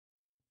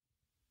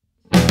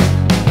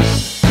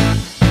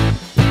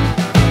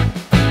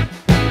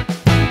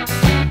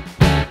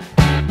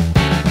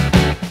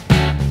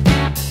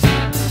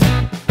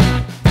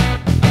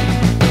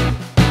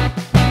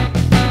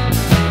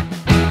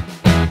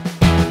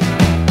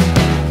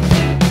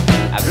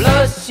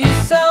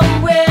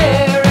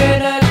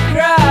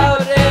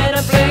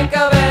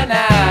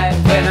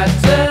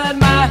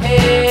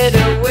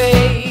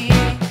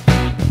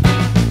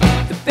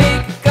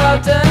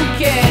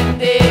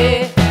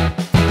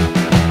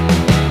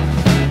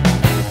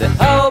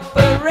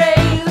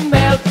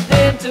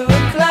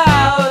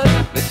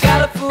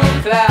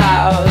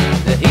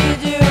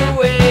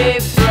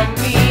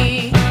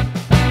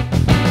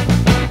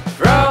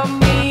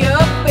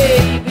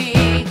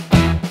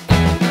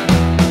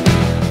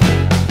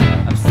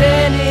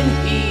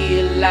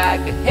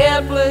like a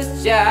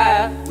helpless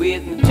child,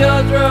 with my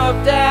jaw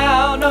dropped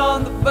down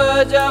on the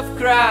verge of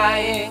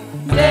crying.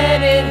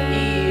 Standing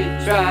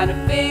here trying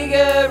to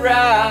figure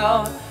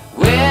out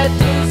where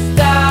to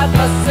start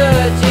my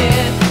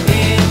searching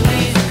in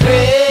these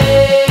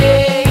crazy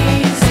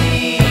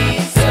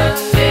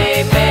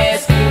Sunday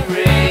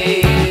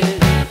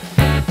masquerade.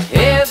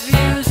 Have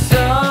you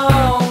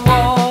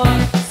someone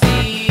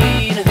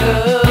seen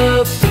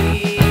her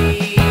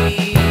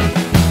please?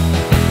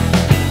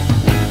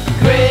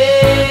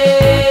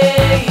 Crazy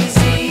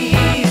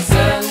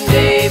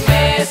Sunday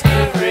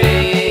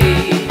masquerade.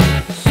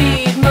 She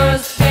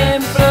must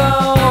have been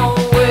blown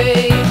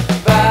away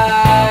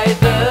by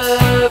the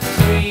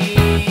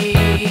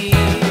breeze.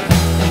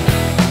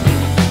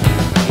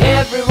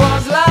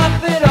 Everyone's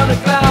laughing on the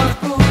clown's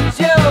cool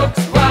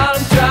jokes while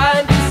I'm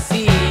trying to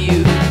see you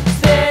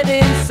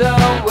standing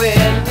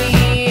somewhere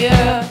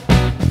near.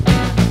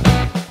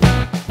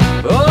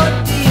 Oh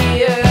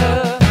dear,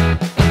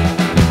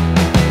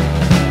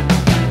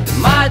 the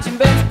marching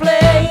band's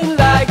playing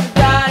like they're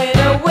dying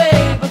away,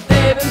 but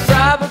they've been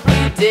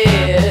probably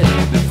dead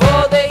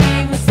before they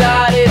even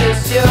started a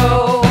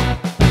show.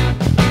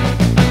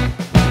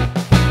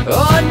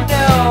 Oh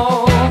no,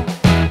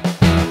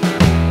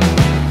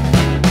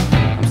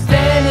 I'm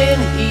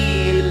standing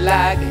here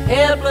like a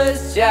helpless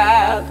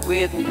child,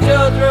 with my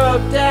jaw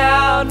dropped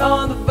down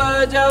on the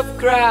verge of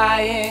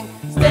crying.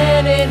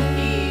 Standing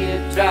here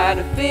trying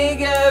to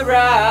figure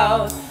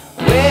out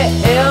where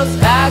else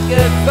I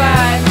could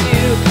find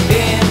you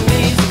in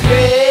these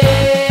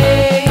crazy